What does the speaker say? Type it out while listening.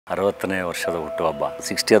60ನೇ ವರ್ಷದ ಹುಟ್ಟುಹಬ್ಬ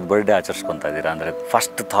 60th birthday ಆಚರಿಸ್ಕೊಂತಾ ಇದ್ದೀರಾ ಅಂದರೆ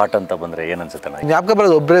ಫಸ್ಟ್ ಥಾಟ್ ಅಂತ ಬಂದರೆ ಏನು ಅನ್ಸುತ್ತೆ ನನಗೆ? ಜ್ಞಾಪಕ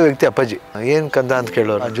ಬರೋದು ಒಬ್ಬರೇ ವ್ಯಕ್ತಿ ಅಪ್ಪಾಜಿ. ಏನು ಕಂದ ಅಂತ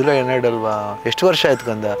ಕೇಳೋರು. ಜುಲೈ 12 ಅಲ್ವಾ, ಎಷ್ಟು ವರ್ಷ ಆಯ್ತು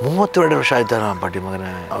ಕಂದ? 32 ವರ್ಷ ಆಯ್ತಾರ ಪಾಟಿ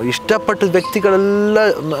ಮಗನೇ. ಇಷ್ಟಪಟ್ಟ ವ್ಯಕ್ತಿಗಳೆಲ್ಲ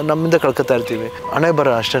ನಮ್ಮಿಂದ ಕಳ್ಕೊತಾ ಇರ್ತೀವಿ. ಹಣೆ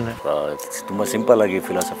ಬರ ಅಷ್ಟೇ. ತುಂಬ ಸಿಂಪಲ್ ಆಗಿ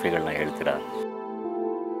ಫಿಲಾಸಫಿಗಳನ್ನ ಹೇಳ್ತೀರಾ.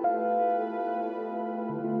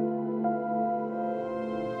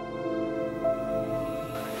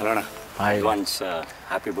 ಅಲ್ಲಣ್ಣ, advance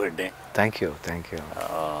happy birthday. Thank you.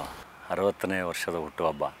 60ನೇ ವರ್ಷದ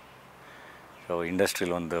ಹುಟ್ಟುಹಬ್ಬ. ಸೊ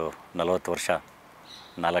ಇಂಡಸ್ಟ್ರಿಲಿ ಒಂದು 40 ವರ್ಷ,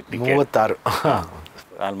 4 ಡಿಕೇಡ್,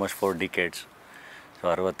 36 ಆಲ್ಮೋಸ್ಟ್ 4 ಡಿಕೇಡ್ಸ್. ಸೊ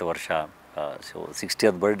 60 ವರ್ಷ. ಸೊ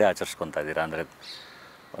 60th ಬರ್ಡೇ ಆಚರಿಸ್ಕೊತಾ ಇದ್ದೀರಾ ಅಂದರೆ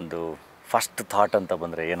ಒಂದು ಫಸ್ಟ್ ಥಾಟ್ ಅಂತ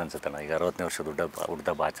ಬಂದರೆ ಏನು ಅನ್ಸುತ್ತೆ? ಈಗ 60ನೇ ವರ್ಷದ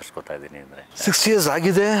ಹುಟ್ಟುಹಬ್ಬ ಆಚರಿಸ್ಕೊತಾ ಇದ್ದೀನಿ ಅಂದರೆ 60 years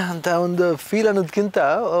ಆಗಿದೆ ಅಂತ ಒಂದು ಫೀಲ್ ಅನ್ನೋದಕ್ಕಿಂತ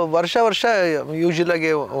ವರ್ಷ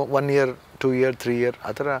ಯೂಶ್ವಲಾಗಿ 1 year 2 year 3 year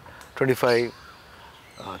ಆ ಥರ 25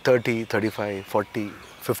 30 35 40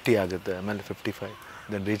 50 ಆಗುತ್ತೆ. ಆಮೇಲೆ 55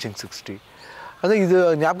 ದೆನ್ ರೀಚಿಂಗ್ 60. ಅಂದರೆ ಇದು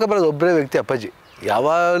ಜ್ಞಾಪಕ ಬರೋದು ಒಬ್ಬರೇ ವ್ಯಕ್ತಿ ಅಪ್ಪಾಜಿ.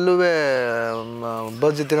 ಯಾವಾಗಲೂ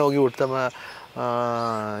ಬಸ್ ಜೊತೆ ಹೋಗಿ ಹುಡ್ತಮ್ಮ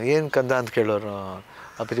ಏನು ಕಂದ ಅಂತ ಕೇಳೋರು.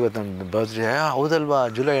 ಅಪ್ಪಾಜಿ ಇವತ್ತು ನನ್ನ ಬರ್ತ್ಡೇ. ಹೌದಲ್ವಾ,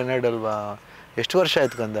 ಜುಲೈ 12 ಅಲ್ವಾ, ಎಷ್ಟು ವರ್ಷ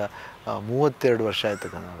ಆಯ್ತು ಕಂದ? 32 ವರ್ಷ ಆಯ್ತು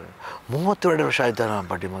ಕಂದ. 32 ವರ್ಷ ಆಯ್ತಾರ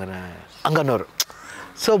ಪಾಟಿ ಮಗನೇ ಹಂಗನ್ನೋರು.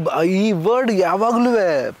 ಸೊ ಈ ವರ್ಡ್ ಯಾವಾಗಲೂ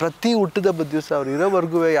ಪ್ರತಿ ಹುಟ್ಟಿದಬ್ಬದ ದಿವಸ ಅವ್ರು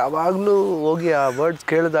ಇರೋವರೆಗೂ ಯಾವಾಗಲೂ ಹೋಗಿ ಆ ವರ್ಡ್ಸ್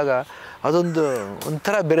ಕೇಳಿದಾಗ ಅದೊಂದು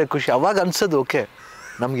ಒಂಥರ ಬೇರೆ ಖುಷಿ. ಅವಾಗ ಅನ್ಸೋದು ಓಕೆ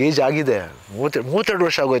ನಮ್ಗೆ ಏಜ್ ಆಗಿದೆ, 32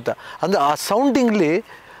 ವರ್ಷ ಆಗೋಯ್ತಾ ಅಂದರೆ ಆ ಸೌಂಡಿಂಗ್ಲಿ.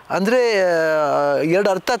 ಅಂದರೆ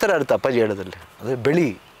 2 ಅರ್ಥ ಅಪ್ಪಾಜಿ ಹೇಳೋದ್ರಲ್ಲಿ. ಅಂದರೆ ಬೆಳಿ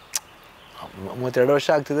 32 ವರ್ಷ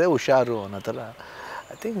ಆಗ್ತಿದೆ, ಹುಷಾರು ಅನ್ನೋ ಥರ.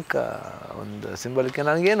 ಐ ಥಿಂಕ್ ಒಂದು ಸಿಂಬಲಿಕೆ.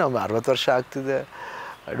 ನನಗೇನು 60 ವರ್ಷ ಆಗ್ತಿದೆ.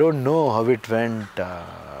 I don't know how it went.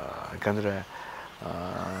 ಯಾಕಂದರೆ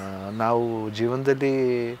ನಾವು ಜೀವನದಲ್ಲಿ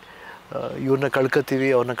ಇವ್ರನ್ನ ಕಳ್ಕೊತೀವಿ,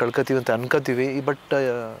 ಅವ್ರನ್ನ ಕಳ್ಕೊತೀವಿ ಅಂತ ಅನ್ಕೋತೀವಿ. ಬಟ್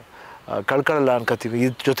ಕಳ್ಕೊಳ್ಳಲ್ಲ ಅನ್ಕೋತೀವಿ,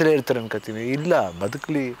 ಇದ್ರ ಜೊತೆಲೇ ಇರ್ತಾರೆ ಅನ್ಕೋತೀವಿ. ಇಲ್ಲ,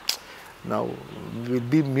 ಬದುಕಲಿ, ನಾವು will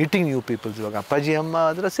be meeting new people's. ಇವಾಗ ಅಪ್ಪಾಜಿ ಅಮ್ಮ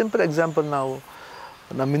ಅದರ ಸಿಂಪಲ್ ಎಕ್ಸಾಂಪಲ್. ನಾವು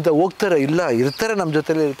ನಮ್ಮಿಂದ ಹೋಗ್ತಾರೆ, ಇಲ್ಲ ಇರ್ತಾರೆ, ನಮ್ಮ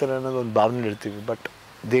ಜೊತೆಲೇ ಇರ್ತಾರೆ ಅನ್ನೋದು ಒಂದು ಭಾವನೆ ಇರ್ತೀವಿ. But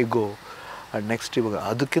they go. And next ಇವಾಗ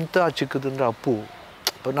ಅದಕ್ಕಿಂತ ಚಿಕ್ಕದಂದ್ರೆ ಅಪ್ಪು,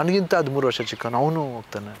 ನನಗಿಂತ 13 ವರ್ಷ ಚಿಕ್ಕವನು, ಅವನು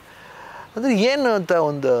ಹೋಗ್ತಾನೆ. ಅಂದರೆ ಏನು ಅಂತ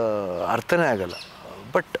ಒಂದು ಅರ್ಥನೇ ಆಗಲ್ಲ.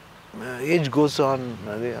 But age goes on.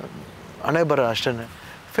 ಅದೇ ಹಣೆ ಬರ ಅಷ್ಟೇ,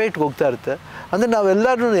 ಫೇಟ್ಗೆ ಹೋಗ್ತಾ ಇರುತ್ತೆ. ಅಂದರೆ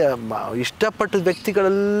ನಾವೆಲ್ಲರೂ ಇಷ್ಟಪಟ್ಟ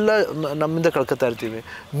ವ್ಯಕ್ತಿಗಳೆಲ್ಲ ನಮ್ಮಿಂದ ಕಳ್ಕೊತಾ ಇರ್ತೀವಿ.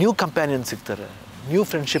 ನ್ಯೂ ಕಂಪ್ಯಾನಿಯನ್ ಸಿಗ್ತಾರೆ, ನ್ಯೂ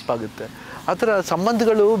ಫ್ರೆಂಡ್ಶಿಪ್ ಆಗುತ್ತೆ. ಆ ಥರ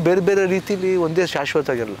ಸಂಬಂಧಗಳು ಬೇರೆ ಬೇರೆ ರೀತಿಲಿ ಒಂದೇ ಶಾಶ್ವತ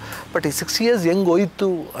ಆಗಿರಲ್ಲ. ಬಟ್ ಈ 6 years ಹೆಂಗೆ ಹೋಯ್ತು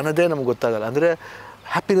ಅನ್ನೋದೇ ನಮ್ಗೆ ಗೊತ್ತಾಗಲ್ಲ. ಅಂದರೆ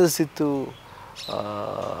ಹ್ಯಾಪಿನೆಸ್ ಇತ್ತು,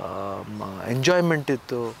 ಎಂಜಾಯ್ಮೆಂಟ್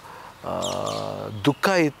ಇತ್ತು, ದುಃಖ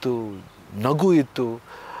ಇತ್ತು, ನಗು ಇತ್ತು.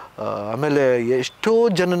 ಆಮೇಲೆ ಎಷ್ಟೋ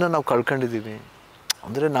ಜನನ ನಾವು ಕಳ್ಕೊಂಡಿದ್ದೀವಿ.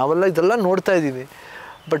 ಅಂದರೆ ನಾವೆಲ್ಲ ಇದೆಲ್ಲ ನೋಡ್ತಾ ಇದ್ದೀವಿ.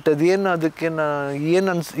 ಬಟ್ ಅದೇನು ಅದಕ್ಕೆ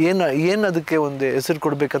ಏನು ಅದಕ್ಕೆ ಒಂದು ಹೆಸರು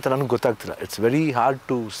ಕೊಡಬೇಕಂತ ನನಗೆ ಗೊತ್ತಾಗ್ತಿಲ್ಲ. It's very hard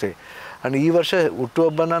to say. And ಈ ವರ್ಷ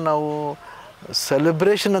ಹುಟ್ಟುಹಬ್ಬನ ನಾವು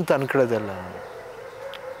ಸೆಲೆಬ್ರೇಷನ್ ಅಂತ ಅನ್ಕೊಳ್ಳೋದಲ್ಲ.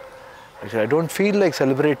 I don't feel like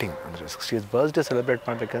celebrating. ಅಂದರೆ 60 years ಬರ್ತ್ಡೇ ಸೆಲೆಬ್ರೇಟ್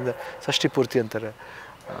ಮಾಡಬೇಕಂದ್ರೆ ಷಷ್ಠಿ ಪೂರ್ತಿ ಅಂತಾರೆ.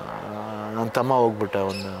 ನನ್ನ ತಮ್ಮ ಹೋಗ್ಬಿಟ್ಟ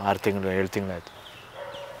ಒಂದು 6 ತಿಂಗಳು 7 ತಿಂಗಳಾಯಿತು.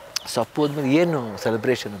 ಸೊ ಅಪ್ಪು ಹೋದ್ಮೇಲೆ ಏನು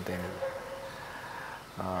ಸೆಲೆಬ್ರೇಷನ್ ಅಂತ ಏನಿದೆ?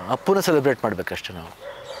 ಅಪ್ಪನ ಸೆಲೆಬ್ರೇಟ್ ಮಾಡಬೇಕಷ್ಟೆ. ನಾವು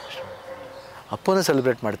ಅಪ್ಪನ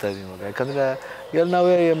ಸೆಲೆಬ್ರೇಟ್ ಮಾಡ್ತಾಯಿದ್ದೀವಿ ಇವಾಗ. ಯಾಕಂದರೆ ಎಲ್ಲ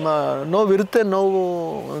ನಾವೇ ನೋವಿರುತ್ತೆ, ನೋವು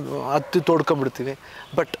ಹತ್ತಿ ತೋಡ್ಕೊಂಬಿಡ್ತೀವಿ.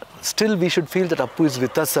 But still we should feel that Appu is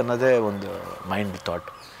with us ಅನ್ನೋದೇ ಒಂದು ಮೈಂಡ್ ಥಾಟ್.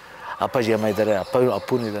 ಅಪ್ಪಾಜಿ ಅಮ್ಮ ಇದ್ದಾರೆ,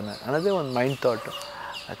 ಅಪ್ಪನೂ ಇದ್ದಾನೆ ಅನ್ನೋದೇ ಒಂದು mind thought.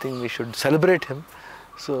 I think we should celebrate him.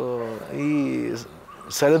 So ಈ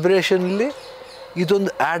ಸೆಲೆಬ್ರೇಷನ್ಲಿ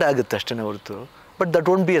ಇದೊಂದು ಆ್ಯಡ್ ಆಗುತ್ತೆ ಅಷ್ಟೇ ಹೊರತು. But that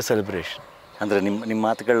won't be A celebration. ಅಂದರೆ ನಿಮ್ಮ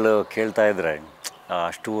ಮಾತುಗಳು ಕೇಳ್ತಾ ಇದ್ದರೆ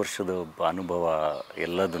ಅಷ್ಟು ವರ್ಷದ ಅನುಭವ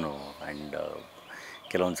ಎಲ್ಲದೂ. ಆ್ಯಂಡ್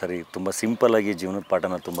ಕೆಲವೊಂದು ಸರಿ ತುಂಬ ಸಿಂಪಲ್ಲಾಗಿ ಜೀವನದ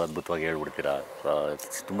ಪಾಠನ ತುಂಬ ಅದ್ಭುತವಾಗಿ ಹೇಳ್ಬಿಡ್ತೀರಾ.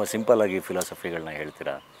 ತುಂಬ ಸಿಂಪಲ್ಲಾಗಿ ಫಿಲಾಸಫಿಗಳನ್ನ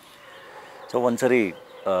ಹೇಳ್ತೀರಾ. ಸೊ ಒಂದು ಸರಿ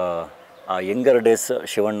ಆ ಯಂಗರ್ ಡೇಸ್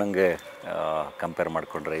ಶಿವಣ್ಣಂಗೆ ಕಂಪೇರ್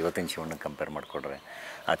ಮಾಡಿಕೊಂಡ್ರೆ, ಇವತ್ತಿನ ಶಿವಣ್ಣಂಗೆ ಕಂಪೇರ್ ಮಾಡಿಕೊಂಡ್ರೆ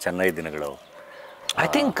ಆ ಚೆನ್ನೈ ದಿನಗಳು. I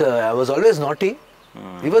think I was always ನಾಟಿ.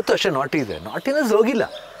 ಇವತ್ತು ಅಷ್ಟೇ ನಾಟಿ ಇದೆ. ನಾಟಿನೆಸ್ ಹೋಗಿಲ್ಲ.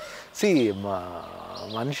 ಸಿ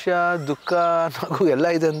ಮನುಷ್ಯ ದುಃಖ ನಗು ಎಲ್ಲ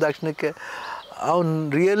ಇದೆ ಅಂದಾಕ್ಷಣಕ್ಕೆ ಅವ್ನು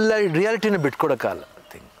ರಿಯಾಲಿಟಿನ ಬಿಟ್ಕೊಡೋಕ್ಕಲ್ಲ. I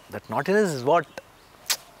think that naughtiness is what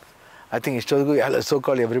I think ಇಷ್ಟೊಂದು ಸೋ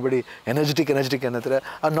ಕಾಲ್ ಎವ್ರಿಬಡಿ ಎನರ್ಜೆಟಿಕ್ ಅನ್ನತ್ತಾರೆ.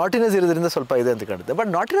 ಆ ನಾಟಿನೆಸ್ ಇರೋದ್ರಿಂದ ಸ್ವಲ್ಪ ಇದೆ ಅಂತ ಕಾಣುತ್ತೆ. ಬಟ್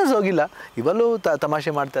ನಾಟಿನೆಸ್ ಹೋಗಿಲ್ಲ. ಇವಾಗಲೂ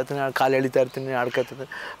ತಮಾಷೆ ಮಾಡ್ತಾ ಇರ್ತೀನಿ, ಕಾಲು ಎಳಿತಾ ಇರ್ತೀನಿ, ಆಡ್ಕೊತೀನಿ.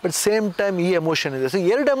 ಬಟ್ ಸೇಮ್ ಟೈಮ್ ಈ ಎಮೋಷನ್ ಇದೆ. ಸೊ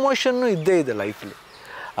 2 ಎಮೋಷನ್ನು ಇದ್ದೇ ಇದೆ ಲೈಫಲ್ಲಿ.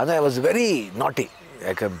 ಅಂದರೆ ಐ ವಾಸ್ ವೆರಿ ನಾಟಿ.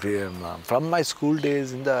 ಯಾಕಂದ್ರೆ ಫ್ರಮ್ ಮೈ ಸ್ಕೂಲ್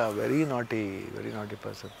ಡೇಸಿಂದ ವೆರಿ ನಾಟಿ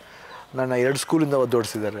ಪರ್ಸನ್. ನನ್ನ 2 ಸ್ಕೂಲಿಂದ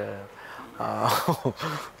ಒದ್ದೋಡಿಸಿದ್ದಾರೆ.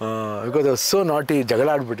 ಬಿಕಾಸ್ ಐ ವಾಸ್ ಸೋ ನಾಟಿ. ಜಗಳ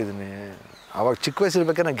ಆಡ್ಬಿಟ್ಟಿದ್ದೀನಿ. ಆವಾಗ ಚಿಕ್ಕ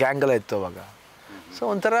ವಯಸ್ಸಿರ್ಬೇಕಾದ್ರೆ ಗ್ಯಾಂಗೆಲ್ಲ ಇತ್ತು ಅವಾಗ. ಸೊ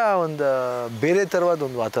ಒಂಥರ ಒಂದು ಬೇರೆ ಥರವಾದ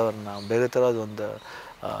ಒಂದು ವಾತಾವರಣ, ಬೇರೆ ಥರವಾದ ಒಂದು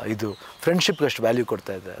ಇದು ಫ್ರೆಂಡ್ಶಿಪ್ಗೆ ಅಷ್ಟು ವ್ಯಾಲ್ಯೂ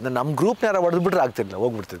ಕೊಡ್ತಾಯಿದ್ದೆ. ಅಂದರೆ ನಮ್ಮ ಗ್ರೂಪ್ನ ಯಾರು ಹೊಡೆದ್ಬಿಟ್ರೆ ಆಗ್ತಿರಲಿಲ್ಲ,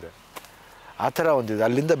 ಹೋಗ್ಬಿಡ್ತಿದ್ದೆ. ಆ ಥರ ಒಂದಿದೆ.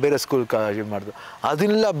 ಅಲ್ಲಿಂದ ಬೇರೆ ಸ್ಕೂಲ್ ಇದು ಮಾಡಿದ್ರು,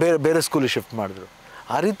 ಅದನ್ನೆಲ್ಲ ಬೇರೆ ಸ್ಕೂಲಿಗೆ ಶಿಫ್ಟ್ ಮಾಡಿದ್ರು.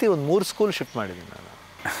 ಆ ರೀತಿ ಒಂದು 3 ಸ್ಕೂಲ್ ಶಿಫ್ಟ್ ಮಾಡಿದ್ದೀನಿ ನಾನು.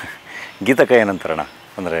 ಗೀತಕ್ಕ ಏನಂತಾರಣ,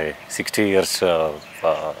 ಅಂದರೆ 60 ಇಯರ್ಸ್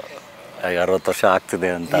 60 ವರ್ಷ ಆಗ್ತಿದೆ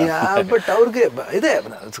ಅಂತ. ಬಟ್ ಅವ್ರಿಗೆ ಇದೆ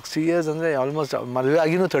 60 ಇಯರ್ಸ್ ಅಂದರೆ ಆಲ್ಮೋಸ್ಟ್ ಮದುವೆ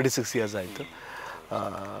ಆಗಿನೂ 36 ಇಯರ್ಸ್ ಆಯಿತು.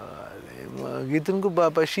 ಗೀತನಿಗೂ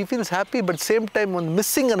she feels happy, but same time ಒಂದು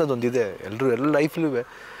ಮಿಸ್ಸಿಂಗ್ ಅನ್ನೋದೊಂದಿದೆ ಎಲ್ಲ ಲೈಫ್ಲೂ.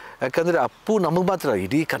 ಯಾಕಂದರೆ ಅಪ್ಪು ನಮಗೆ ಮಾತ್ರ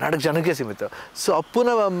ಇಡೀ ಕರ್ನಾಟಕ ಜನಕ್ಕೆ ಸೀಮಿತ. ಸೊ ಅಪ್ಪುನ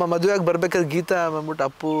ಮದುವೆಯಾಗಿ ಬರ್ಬೇಕಾದ್ರೆ ಗೀತಾ ಬಂದ್ಬಿಟ್ಟು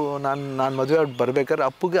ಅಪ್ಪು ನಾನು ಮದುವೆಯಾಗಿ ಬರ್ಬೇಕಾದ್ರೆ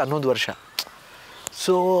ಅಪ್ಪುಗೆ 11 ವರ್ಷ.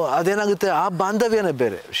 ಸೊ ಅದೇನಾಗುತ್ತೆ, ಆ ಬಾಂಧವ್ಯನೇ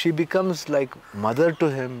ಬೇರೆ. She becomes like mother to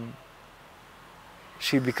him,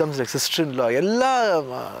 she becomes like sister in ಲಾ, ಎಲ್ಲ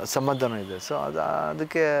ಸಂಬಂಧನೂ ಇದೆ. ಸೊ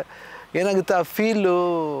ಅದಕ್ಕೆ ಏನಾಗುತ್ತೆ, ಆ ಫೀಲು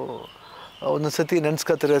ಒಂದೊಂದು ಸತಿ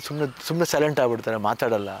ನೆನೆಸ್ಕೊತಾರೆ, ಸುಮ್ಮನೆ ಸೈಲೆಂಟ್ ಆಗಿಬಿಡ್ತಾರೆ,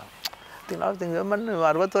 ಮಾತಾಡಲ್ಲ. ಮೊನ್ನೆ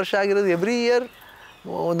 60 ವರ್ಷ ಆಗಿರೋದು, ಎವ್ರಿ ಇಯರ್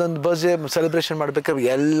ಒಂದೊಂದು ಬರ್ತ್ಡೇ ಸೆಲೆಬ್ರೇಷನ್ ಮಾಡಬೇಕಾದ್ರೆ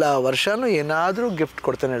ಎಲ್ಲ ವರ್ಷವೂ ಏನಾದರೂ ಗಿಫ್ಟ್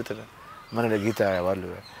ಕೊಡ್ತಾನೆ ಇರ್ತಾರೆ ಮನೇಲಿ ಗೀತಾ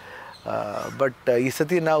ಯಾವಾಗಲೂ. ಬಟ್ ಈ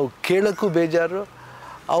ಸತಿ ನಾವು ಕೇಳೋಕ್ಕೂ ಬೇಜಾರು,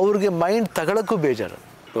 ಅವ್ರಿಗೆ ಮೈಂಡ್ ತಗೊಳ್ಳೋಕ್ಕೂ ಬೇಜಾರು.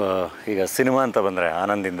 ಈಗ ಸಿನಿಮಾ ಅಂತ ಬಂದರೆ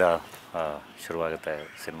ಆನಂದಿಂದ ಶುರುವಾಗುತ್ತೆ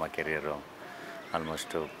ಸಿನಿಮಾ ಕೆರಿಯರು.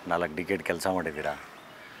 ಆಲ್ಮೋಸ್ಟು 4 ಡಿಕೇಡ್ ಕೆಲಸ ಮಾಡಿದ್ದೀರಾ,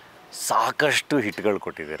 ಸಾಕಷ್ಟು ಹಿಟ್ಗಳು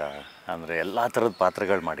ಕೊಟ್ಟಿದ್ದೀರಾ, ಅಂದರೆ ಎಲ್ಲ ಥರದ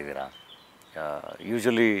ಪಾತ್ರಗಳು ಮಾಡಿದ್ದೀರಾ.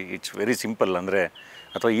 ಯೂಶ್ವಲಿ ಇಟ್ಸ್ ವೆರಿ ಸಿಂಪಲ್, ಅಂದರೆ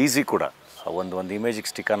ಅಥವಾ ಈಸಿ ಕೂಡ. ಒಂದು ಇಮೇಜಿಗೆ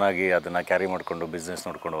ಸ್ಟಿಕನ್ ಆಗಿ ಅದನ್ನು ಕ್ಯಾರಿ ಮಾಡಿಕೊಂಡು ಬಿಸ್ನೆಸ್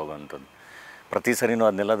ನೋಡ್ಕೊಂಡು ಹೋಗೋವಂಥದ್ದು. ಪ್ರತಿ ಸರಿನೂ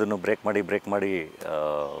ಅದನ್ನೆಲ್ಲದನ್ನು ಬ್ರೇಕ್ ಮಾಡಿ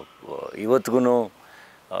ಇವತ್ತಿಗೂ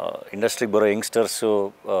ಇಂಡಸ್ಟ್ರಿಗೆ ಬರೋ ಯಂಗ್ಸ್ಟರ್ಸು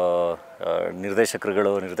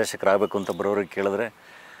ನಿರ್ದೇಶಕರಾಗಬೇಕು ಅಂತ ಬರೋರಿಗೆ ಕೇಳಿದ್ರೆ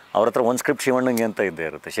ಅವ್ರ ಹತ್ರ ಒಂದು ಸ್ಕ್ರಿಪ್ಟ್ ಶಿವಣ್ಣಂಗೆ ಅಂತ ಇದ್ದೇ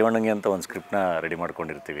ಇರುತ್ತೆ. ಶಿವಣ್ಣಂಗೆ ಅಂತ ಒಂದು ಸ್ಕ್ರಿಪ್ಟ್ನ ರೆಡಿ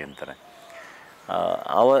ಮಾಡ್ಕೊಂಡಿರ್ತೀವಿ ಅಂತಾರೆ.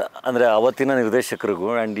 ಅಂದರೆ ಅವತ್ತಿನ ನಿರ್ದೇಶಕರಿಗೂ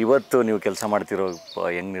ಆ್ಯಂಡ್ ಇವತ್ತು ನೀವು ಕೆಲಸ ಮಾಡ್ತಿರೋ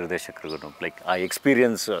ಯಂಗ್ ನಿರ್ದೇಶಕರಿಗೂ ಲೈಕ್ ಆ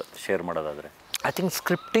ಎಕ್ಸ್ಪೀರಿಯನ್ಸ್ ಶೇರ್ ಮಾಡೋದಾದರೆ. I think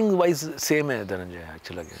scripting wise ಸೇಮೇ Dhananjay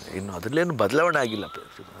ಆ್ಯಕ್ಚುಲಾಗಿ. ಇನ್ನು ಅದರಲ್ಲೇನು ಬದಲಾವಣೆ ಆಗಿಲ್ಲ.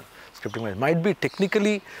 Scripting wise might be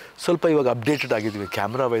technically ಸ್ವಲ್ಪ ಇವಾಗ ಅಪ್ಡೇಟೆಡ್ ಆಗಿದ್ವಿ,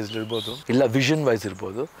 ಕ್ಯಾಮ್ರಾ ವೈಸ್ ಇರ್ಬೋದು, ಇಲ್ಲ ವಿಷನ್ ವೈಸ್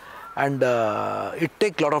ಇರ್ಬೋದು. And it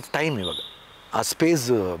take lot of time. ಇವಾಗ ಆ ಸ್ಪೇಸ್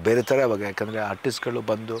ಬೇರೆ ಥರ ಇವಾಗ, ಯಾಕಂದರೆ ಆರ್ಟಿಸ್ಟ್ಗಳು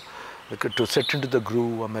ಬಂದು to set in to the ಗ್ರೂ,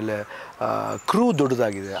 ಆಮೇಲೆ ಕ್ರೂ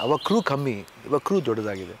ದೊಡ್ಡದಾಗಿದೆ. ಅವಾಗ ಕ್ರೂ ಕಮ್ಮಿ, ಇವಾಗ ಕ್ರೂ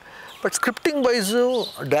ದೊಡ್ಡದಾಗಿದೆ. But scripting wise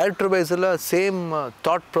director wise ಎಲ್ಲ ಸೇಮ್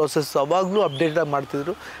ಥಾಟ್ ಪ್ರೋಸೆಸ್ ಅವಾಗಲೂ ಅಪ್ಡೇಟಾಗಿ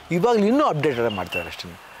ಮಾಡ್ತಿದ್ರು, ಇವಾಗಲೂ ಇನ್ನೂ ಅಪ್ಡೇಟೆಡ್ ಮಾಡ್ತಾರೆ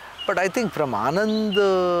ಅಷ್ಟೇ. But I think from Anand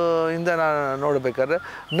ಇಂದ ನಾನು ನೋಡಬೇಕಾದ್ರೆ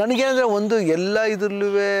ನನಗೇನಂದರೆ ಒಂದು ಎಲ್ಲ ಇದರಲ್ಲೂ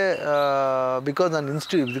ಬಿಕಾಸ್ ನಾನು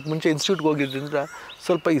ಇದಕ್ಕೆ ಮುಂಚೆ ಇನ್ಸ್ಟಿಟ್ಯೂಟ್ಗೆ ಹೋಗಿದ್ದರಿಂದ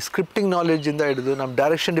ಸ್ವಲ್ಪ ಈ ಸ್ಕ್ರಿಪ್ಟಿಂಗ್ ನಾಲೆಡ್ಜಿಂದ ಹಿಡಿದು ನಮ್ಮ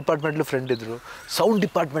ಡೈರೆಕ್ಷನ್ ಡಿಪಾರ್ಟ್ಮೆಂಟ್ಲು ಫ್ರೆಂಡ್ ಇದ್ದರು, ಸೌಂಡ್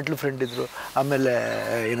ಡಿಪಾರ್ಟ್ಮೆಂಟ್ಲು ಫ್ರೆಂಡ್ ಇದ್ದರು, ಆಮೇಲೆ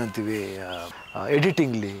ಏನಂತೀವಿ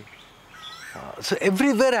ಎಡಿಟಿಂಗ್ಲಿ. So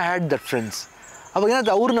everywhere I had that friends. ಅವಾಗ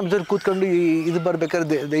ಏನಾದ್ರು ಅವ್ರು ನಮ್ಮ ಜೊತೆ ಕೂತ್ಕೊಂಡು ಇದು ಬರ್ಬೇಕಾದ್ರೆ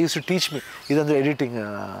they use to teach me. ಇದಂದರೆ editing,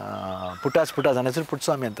 ಪುಟಾಸ್ ನನ್ನ ಹೆಸರು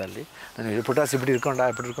ಪುಟ್ಟಸ್ವಾಮಿ ಅಂತ. ಅಲ್ಲಿ ನಾನು ಪುಟಾಸ್ ಇಬಿಟ್ಟು ಇಟ್ಕೊಂಡು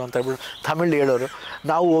ಅಂತ ಹೇಳ್ಬಿಟ್ಟು ತಮಿಳು ಹೇಳೋರು,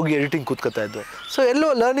 ನಾವು ಹೋಗಿ ಎಡಿಟಿಂಗ್ ಕೂತ್ಕೊತಾ ಇದ್ದೋ. ಸೊ ಎಲ್ಲೋ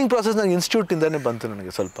ಲರ್ನಿಂಗ್ ಪ್ರಾಸೆಸ್ ನನಗೆ ಇನ್ಸ್ಟಿಟ್ಯೂಟಿಂದನೇ ಬಂತು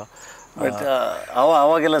ನನಗೆ ಸ್ವಲ್ಪ.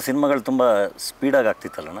 ಅವಾಗೆಲ್ಲ ಸಿನಿಮಾಗಳು ತುಂಬ ಸ್ಪೀಡಾಗಿ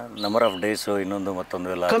ಆಗ್ತಿತ್ತಲ್ಲಣ್ಣ, ನಂಬರ್ ಆಫ್ ಡೇಸು ಇನ್ನೊಂದು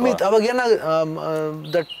ಮತ್ತೊಂದು ಎಲ್ಲ ಕಮ್ಮಿ. ಅವಾಗ ಏನಾಗ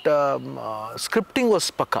ದಟ್ ಸ್ಕ್ರಿಪ್ಟಿಂಗ್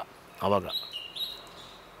ವಾಸ್ ಪಕ್ಕ. ಅವಾಗ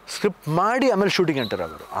ಸ್ಕ್ರಿಪ್ಟ್ ಮಾಡಿ ಆಮೇಲೆ shooting enter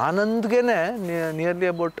ಆಗೋರು. ಆನಂದ್ಗೆ nearly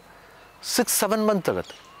about 6-7 month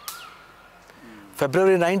ಆಗುತ್ತೆ.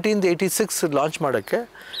 February 19, 86 ಲಾಂಚ್ ಮಾಡೋಕ್ಕೆ.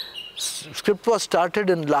 Script was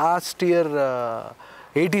started in last year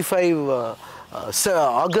 85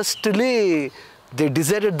 ಆಗಸ್ಟಲ್ಲಿ they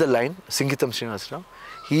decided the line. ಸಿಂಗಿತಮ್ Srinivasa Rao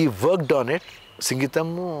he worked on it.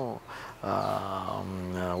 ಸಿಂಗಿತಮ್ಮು,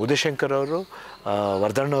 Udayashankar ಅವರು,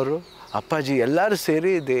 ವರ್ಧಣ್ಣವರು, ಅಪ್ಪಾಜಿ ಎಲ್ಲರೂ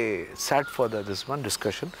ಸೇರಿ they sat for this one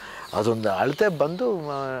discussion. ಅದೊಂದು ಅಳತೆ ಬಂದು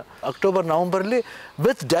ಅಕ್ಟೋಬರ್ ನವಂಬರಲ್ಲಿ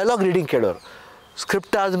ವಿತ್ ಡೈಲಾಗ್ ರೀಡಿಂಗ್ ಕೇಳೋರು.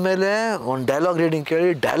 ಸ್ಕ್ರಿಪ್ಟ್ ಆದಮೇಲೆ ಒಂದು ಡೈಲಾಗ್ ರೀಡಿಂಗ್ ಕೇಳಿ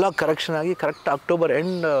ಡೈಲಾಗ್ ಕರೆಕ್ಷನ್ ಆಗಿ correct October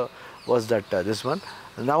end was that this one.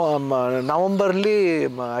 ನವಂಬರ್ಲಿ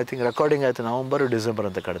I think recording ಆಯಿತು. ನವಂಬರು ಡಿಸೆಂಬರ್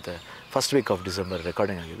ಅಂತ ಕಾಡುತ್ತೆ, first week of December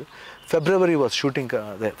recording ಆಗಿದ್ದು. February was shooting.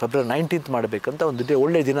 ಅದೇ February 19th ಮಾಡಬೇಕಂತ ಒಂದು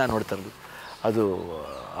ಒಳ್ಳೆಯ ದಿನ ನೋಡ್ತಾ ಇರೋದು. ಅದು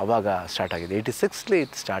ಆವಾಗ ಸ್ಟಾರ್ಟ್ ಆಗಿದೆ. 86ಲಿ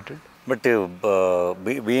it started. But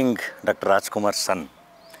being doctor Rajkumar ಸನ್,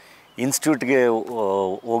 ಇನ್ಸ್ಟಿಟ್ಯೂಟ್ಗೆ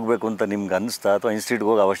ಹೋಗ್ಬೇಕು ಅಂತ ನಿಮ್ಗೆ ಅನಿಸ್ತಾ ಅಥವಾ ಇನ್ಸ್ಟಿಟ್ಯೂಟ್ಗೆ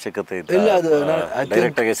ಹೋಗೋ ಅವಶ್ಯಕತೆ ಇತ್ತು? ಇಲ್ಲ, ಅದು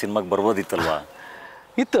ಡೈರೆಕ್ಟಾಗಿ ಸಿನಿಮಾಗೆ ಬರ್ಬೋದಿತ್ತಲ್ವಾ?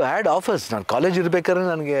 ಇತ್ತು, ಹ್ಯಾಡ್ ಆಫರ್ಸ್. ನಾನು ಕಾಲೇಜ್ ಇರ್ಬೇಕಾದ್ರೆ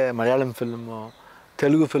ನನಗೆ ಮಲಯಾಳಂ ಫಿಲ್ಮು,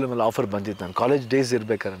 ತೆಲುಗು ಫಿಲ್ಮೆಲ್ಲ ಆಫರ್ ಬಂದಿತ್ತು ನಾನು ಕಾಲೇಜ್ ಡೇಸ್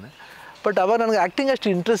ಇರ್ಬೇಕಾದ್ರೆ. ಬಟ್ ಅವಾಗ ನನಗೆ ಆ್ಯಕ್ಟಿಂಗ್ ಅಷ್ಟು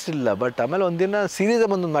ಇಂಟ್ರೆಸ್ಟ್ ಇಲ್ಲ. ಬಟ್ ಆಮೇಲೆ ಒಂದಿನ ಸೀರೀಸ್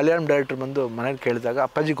ಬಂದು ಮಲಯಾಳಂ ಡೈರೆಕ್ಟರ್ ಬಂದು ಮನೇಲಿ ಕೇಳಿದಾಗ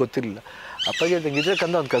ಅಪ್ಪಾಜಿ ಗೊತ್ತಿರಲಿಲ್ಲ. ಅಪ್ಪಾಜಿ ಇದ್ರೆ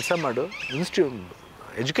ಕಂದ ಒಂದು ಕೆಲಸ ಮಾಡು,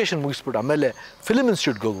 ಎಜುಕೇಷನ್ ಮುಗಿಸ್ಬಿಟ್ಟು ಆಮೇಲೆ ಫಿಲ್ಮ್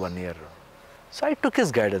ಇನ್ಸ್ಟಿಟ್ಯೂಟ್ಗೆ ಹೋಗಿ 1 year. So I took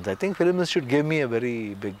his guidance. I think film institute gave me a very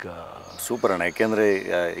big super ಅಣ್ಣ. ಯಾಕೆಂದರೆ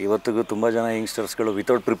ಇವತ್ತಿಗೂ ತುಂಬ ಜನ ಯಂಗ್ಸ್ಟರ್ಸ್ಗಳು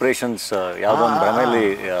ವಿತೌಟ್ ಪ್ರಿಪ್ರೇಷನ್ಸ್ ಯಾವುದೋ ಒಂದು ಭ್ರಮೆಯಲ್ಲಿ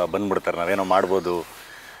ಬಂದ್ಬಿಡ್ತಾರೆ, ನಾವೇನೋ ಮಾಡ್ಬೋದು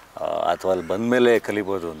ಅಥವಾ ಅಲ್ಲಿ ಬಂದಮೇಲೆ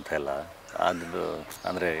ಕಲಿಬೋದು ಅಂತೆಲ್ಲ. ಅದು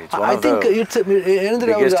ಅಂದರೆ ಐ ಥಿಂಕ್ ಇಟ್ಸ್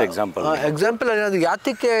ಏನಂದರೆ ಎಕ್ಸಾಂಪಲ್ ಅದು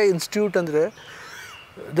ಯಾತಕ್ಕೆ ಇನ್ಸ್ಟಿಟ್ಯೂಟ್ ಅಂದರೆ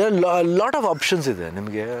ದೇರ್ ಲಾಟ್ ಆಫ್ ಆಪ್ಷನ್ಸ್ ಇದೆ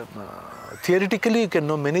ನಿಮಗೆ. Theoretically you can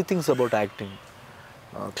know many things about acting.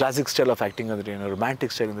 Classic style of acting ಅಂದರೆ ಏನು,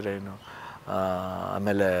 ರೊಮ್ಯಾಂಟಿಕ್ ಸ್ಟೈಲ್ ಅಂದರೆ ಏನು,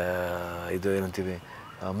 ಆಮೇಲೆ ಇದು ಏನಂತೀವಿ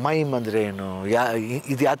ಮೈಮ್ ಅಂದರೆ ಏನು,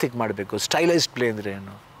 ಇದು ಯಾತಕ್ಕೆ ಮಾಡಬೇಕು, ಸ್ಟೈಲೈಸ್ಡ್ ಪ್ಲೇ ಅಂದರೆ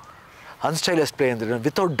ಏನು, ಅನ್ಸ್ಟೈಲೈಸ್ಡ್ ಪ್ಲೇ ಅಂದರೆ ಏನು,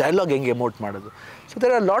 ವಿತೌಟ್ ಡೈಲಾಗ್ ಹೆಂಗೆ ಎಮೋಟ್ ಮಾಡೋದು. So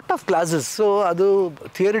there are lot of classes. So ಅದು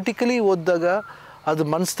ಥಿಯರಿಟಿಕಲಿ ಓದಿದಾಗ ಅದು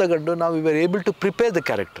ಮನ್ಸು ತಗೊಂಡು ನಾವು we are able to prepare the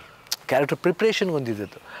character ಪ್ರಿಪ್ರೇಷನ್ಗೆ ಒಂದಿದೆ,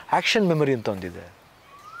 ಆ್ಯಕ್ಷನ್ ಮೆಮೊರಿ ಅಂತ ಒಂದಿದೆ,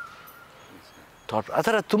 ಆ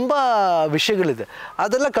ಥರ ತುಂಬ ವಿಷಯಗಳಿದೆ,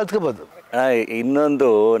 ಅದೆಲ್ಲ ಕಲ್ತ್ಕೋಬೋದು. ಇನ್ನೊಂದು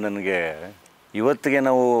ನನಗೆ ಇವತ್ತಿಗೆ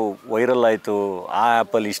ನಾವು ವೈರಲ್ ಆಯಿತು, ಆ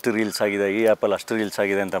ಆ್ಯಪಲ್ಲಿ ಇಷ್ಟು ರೀಲ್ಸ್ ಆಗಿದೆ, ಈ ಆ್ಯಪಲ್ಲಿ ಅಷ್ಟು ರೀಲ್ಸ್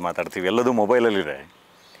ಆಗಿದೆ ಅಂತ ಮಾತಾಡ್ತೀವಿ, ಎಲ್ಲದೂ ಮೊಬೈಲಲ್ಲಿದೆ.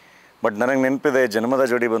 ಬಟ್ ನನಗೆ ನೆನಪಿದೆ, ಜನ್ಮದ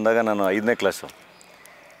ಜೋಡಿ ಬಂದಾಗ ನಾನು 5ನೇ ಕ್ಲಾಸು,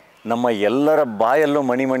 ನಮ್ಮ ಎಲ್ಲರ ಬಾಯಲ್ಲೂ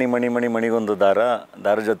ಮಣಿಗೊಂದು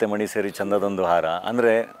ದಾರ ಜೊತೆ ಮಣಿ ಸೇರಿ ಚಂದದೊಂದು ಹಾರ.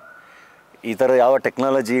 ಅಂದರೆ ಈ ಥರ ಯಾವ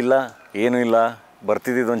ಟೆಕ್ನಾಲಜಿ ಇಲ್ಲ, ಏನೂ ಇಲ್ಲ,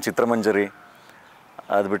 ಬರ್ತಿದ್ದೊಂದು ಚಿತ್ರಮಂಜರಿ,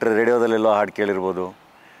 ಅದು ಬಿಟ್ಟರೆ ರೇಡಿಯೋದಲ್ಲೆಲ್ಲೋ ಹಾಡು ಕೇಳಿರ್ಬೋದು.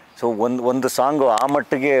 ಸೊ ಒಂದು ಸಾಂಗು ಆ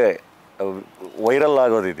ಮಟ್ಟಿಗೆ ವೈರಲ್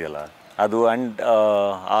ಆಗೋದಿದೆಯಲ್ಲ ಅದು. ಆ್ಯಂಡ್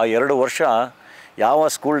ಆ 2 ವರ್ಷ ಯಾವ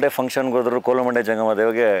ಸ್ಕೂಲ್ ಡೇ ಫಂಕ್ಷನ್ಗೆ ಹೋದರೂ ಕೋಲಮಂಡೆ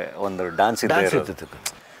ಜಂಗಮದೇವಿಗೆ ಒಂದು ಡ್ಯಾನ್ಸ್ ಇರ್ತಿತ್ತು.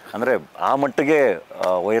 ಅಂದರೆ ಆ ಮಟ್ಟಿಗೆ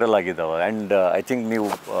ವೈರಲ್ ಆಗಿದ್ದಾವೆ. ಆ್ಯಂಡ್ ಐ ಥಿಂಕ್ ನೀವು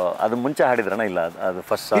ಅದು ಮುಂಚೆ ಹಾಡಿದ್ರಣ? ಇಲ್ಲ, ಅದು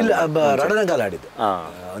ಫಸ್ಟ್ ಇಲ್ಲ, ರಣರಂಗಾಲ್ ಹಾಡಿದ್ದೆ.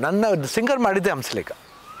 ನನ್ನ ಸಿಂಗರ್ ಮಾಡಿದ್ದೆ ಹಂಸಲೇಖ.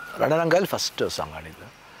 ರಣರಂಗಾಲ್ first song ಹಾಡಿದ್ದು.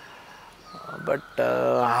 ಬಟ್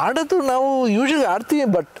ಹಾಡೋದು ನಾವು ಯೂಶ್ವಲಿ ಆಡ್ತೀವಿ,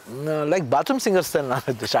 but like bathroom singers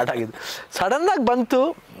ನಾನಿದ್ದು start ಆಗಿದ್ದು. ಸಡನ್ನಾಗಿ ಬಂತು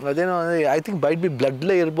ಅದೇನೋ, ಐ ಥಿಂಕ್ ಬೈಟ್ ಬಿ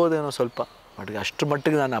ಬ್ಲಡ್ಲೇ ಇರ್ಬೋದೇನೋ ಸ್ವಲ್ಪ ಮಟ್ಟಿಗೆ. ಅಷ್ಟು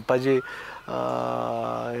ಮಟ್ಟಿಗೆ ನಾನು ಅಪ್ಪಾಜಿ,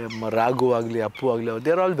 ರಾಘು ಆಗಲಿ, ಅಪ್ಪು ಆಗಲಿ,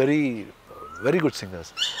 they are all very good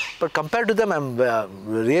singers. But compared to them I am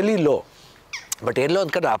really low. But ಎಲ್ಲೋ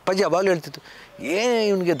ಒಂದು ಕಡೆ ಅಪ್ಪಾಜಿ ಅವಾಗಲೂ ಹೇಳ್ತಿತ್ತು,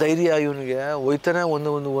 ಇವನಿಗೆ ಧೈರ್ಯ, ಇವನಿಗೆ ಹೋಯ್ತಾನೆ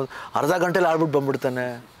ಒಂದು ಅರ್ಧ ಗಂಟೆಲಿ ಆಡ್ಬಿಟ್ಟು ಬಂದ್ಬಿಡ್ತಾನೆ.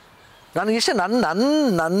 ನನಗೆ ಇಷ್ಟ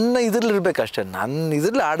ನನ್ನ ಇದ್ರಲ್ಲಿ ಇರಬೇಕಷ್ಟೇ. ನನ್ನ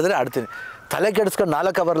ಇದ್ರಲ್ಲಿ ಆಡಿದ್ರೆ ಆಡ್ತೀನಿ, ತಲೆ ಕೆಡಿಸ್ಕೊಂಡು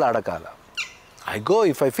 4 hourly ಆಡೋಕ್ಕಾಗಲ್ಲ. I go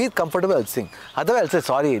if I feel comfortable I'll Singh, ಅಥವಾ I'll say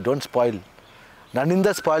sorry don't spoil, ನನ್ನಿಂದ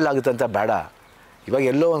ಸ್ಪಾಯ್ಲ್ ಆಗುತ್ತೆ ಅಂತ ಬೇಡ. ಇವಾಗ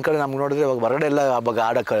ಎಲ್ಲೋ ಒಂದು ಕಡೆ ನಮ್ಗೆ ನೋಡಿದ್ರೆ ಇವಾಗ ಹೊರಗಡೆ ಎಲ್ಲ ಅವಾಗ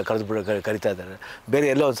ಕರಿತಾ ಇದ್ದಾರೆ. ಬೇರೆ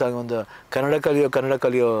ಎಲ್ಲೋ ಒಂದು ಸಾಂಗ್, ಒಂದು ಕನ್ನಡ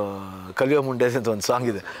ಕಲಿಯೋ ಮುಂಡೇಸ್ ಅಂತ ಒಂದು ಸಾಂಗ್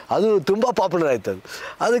ಇದೆ, ಅದು ತುಂಬ ಪಾಪ್ಯುಲರ್ ಆಯ್ತು.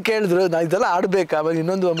 ಅದು ಕೇಳಿದ್ರು ನಾನು ಇದೆಲ್ಲ ಆಡಬೇಕಾ. ಆಮೇಲೆ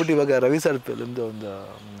ಇನ್ನೊಂದು ಬಂದ್ಬಿಟ್ಟು ಇವಾಗ ರವಿ ಸರ್ ಒಂದು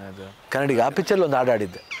ಕನ್ನಡಿಗ, ಆ ಪಿಕ್ಚರ್ಲಿ ಒಂದು ಹಾಡು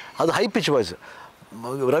ಆಡಿದ್ದೆ, ಅದು high pitch voice.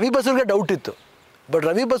 Ravi ಬಸೂರ್ಗೆ doubt ಇತ್ತು, ಬಟ್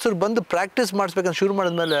ರವಿ ಬಸೂರ್ ಬಂದು ಪ್ರಾಕ್ಟೀಸ್ ಮಾಡಿಸ್ಬೇಕಂತ ಶುರು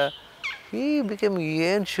ಮಾಡಿದ್ಮೇಲೆ ಈ ಬಿಕೇಮ್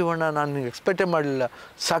ಏನು ಶಿವಣ್ಣ, ನಾನು ನಿಮ್ಗೆ ಎಕ್ಸ್ಪೆಕ್ಟೇ ಮಾಡಲಿಲ್ಲ,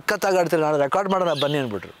 ಸಖತ್ತಾಗಿ ಆಡ್ತೀನಿ, ನಾನು ರೆಕಾರ್ಡ್ ಮಾಡೋಣ ಬನ್ನಿ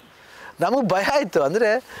ಅಂದ್ಬಿಟ್ರು. ನಮಗೆ ಭಯ ಆಯಿತು. ಅಂದರೆ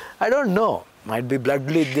I don't know, might be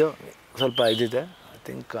ಬ್ಲಡ್ಲಿ ಇದ್ದು ಸ್ವಲ್ಪ ಇದಿದೆ, I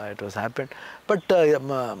think it was happened. But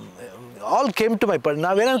all came to my point.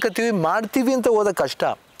 ನಾವೇನು ಅನ್ಕೋತೀವಿ ಮಾಡ್ತೀವಿ ಅಂತ ಓದೋ ಕಷ್ಟ,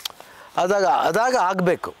 ಅದಾಗ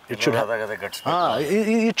ಆಗಬೇಕು. It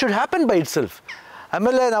should happen by it self.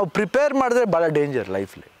 ಆಮೇಲೆ ನಾವು ಪ್ರಿಪೇರ್ ಮಾಡಿದ್ರೆ ಭಾಳ ಡೇಂಜರ್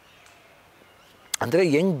ಲೈಫ್ಲಿ. ಅಂದರೆ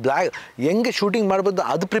ಹೆಂಗೆ ಶೂಟಿಂಗ್ ಮಾಡ್ಬೋದು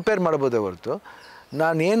ಅದು ಪ್ರಿಪೇರ್ ಮಾಡ್ಬೋದೇ ಹೊರತು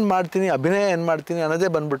ನಾನು ಏನು ಮಾಡ್ತೀನಿ, ಅಭಿನಯ ಏನು ಮಾಡ್ತೀನಿ ಅನ್ನೋದೇ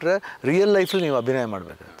ಬಂದುಬಿಟ್ರೆ ರಿಯಲ್ ಲೈಫಲ್ಲಿ ನೀವು ಅಭಿನಯ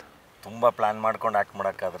ಮಾಡಬೇಕಾಗುತ್ತೆ. ತುಂಬ ಪ್ಲ್ಯಾನ್ ಮಾಡ್ಕೊಂಡು act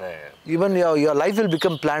ಮಾಡೋಕ್ಕಾದ್ರೆ even your life will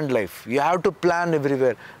become planned life. You have to plan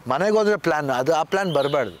everywhere. ಮನೆಗೆ ಹೋದರೆ ಪ್ಲ್ಯಾನ್, ಅದು ಆ ಪ್ಲ್ಯಾನ್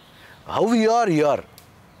ಬರಬಾರ್ದು. How you are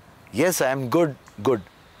S I am good.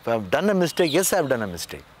 If I have done a mistake, S I have done a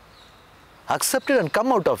mistake, accepted and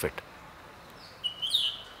come out of it.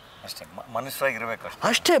 ಅಷ್ಟೇ, ಮನುಷ್ಯರಾಗಿರ್ಬೇಕು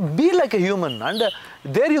ಅಷ್ಟೇ. Be like A human and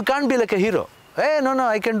there you can be like A hero. No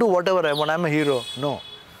I can do what ever I want, I am A hero. No,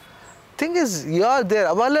 thing is you are there.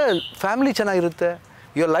 ಅವೆಲ್ಲ family ಚೆನ್ನಾಗಿರುತ್ತೆ,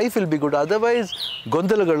 your life will be good. Otherwise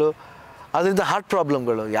ಗೊಂದಲಗಳು, ಅದರಿಂದ heart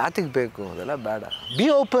ಪ್ರಾಬ್ಲಮ್ಗಳು ಯಾತಿಗೆ ಬೇಕು, ಅದೆಲ್ಲ ಬೇಡ. B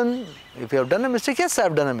open. If you have done a mistake, S I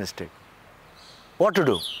have done a mistake. What to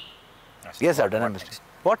do? S I have done a mistake.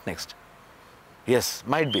 What next? S,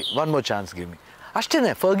 might be one more chance, give me.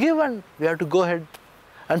 ಅಷ್ಟೇ. Forgive and we have to go head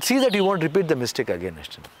and see that you want repeat the mistake again.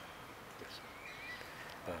 ಅಷ್ಟೇ.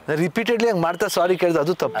 Repeatedly ಹಂಗೆ ಮಾಡ್ತಾ ಸಾರಿ ಕೇಳಿದ್ರೆ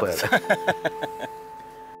ಅದು ತಪ್ಪು.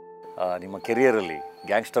 ನಿಮ್ಮ ಕೆರಿಯರಲ್ಲಿ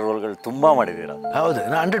gangster ರೋಲ್ಗಳು ತುಂಬ ಮಾಡಿದ್ದೀರಾ? ಹೌದು,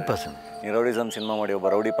 100%. ನೀವು ರೌಡಿಸಮ್ ಸಿನಿಮಾ ಮಾಡಿ ಒಬ್ಬ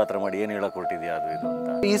ರೌಡಿ ಪಾತ್ರ ಮಾಡಿ ಏನು ಹೇಳಕ್ಕೆ ಹೊರಟಿದ್ಯಾ ಅದು ಇದು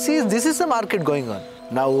ಅಂತ. This is the market going on.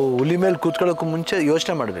 ನಾವು ಹುಲಿ ಮೇಲೆ ಕೂತ್ಕೊಳ್ಳೋಕ್ಕೂ ಮುಂಚೆ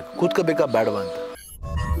ಯೋಚನೆ ಮಾಡಬೇಕು, ಕೂತ್ಕೋಬೇಕಾ ಬೇಡವಾ ಅಂತ.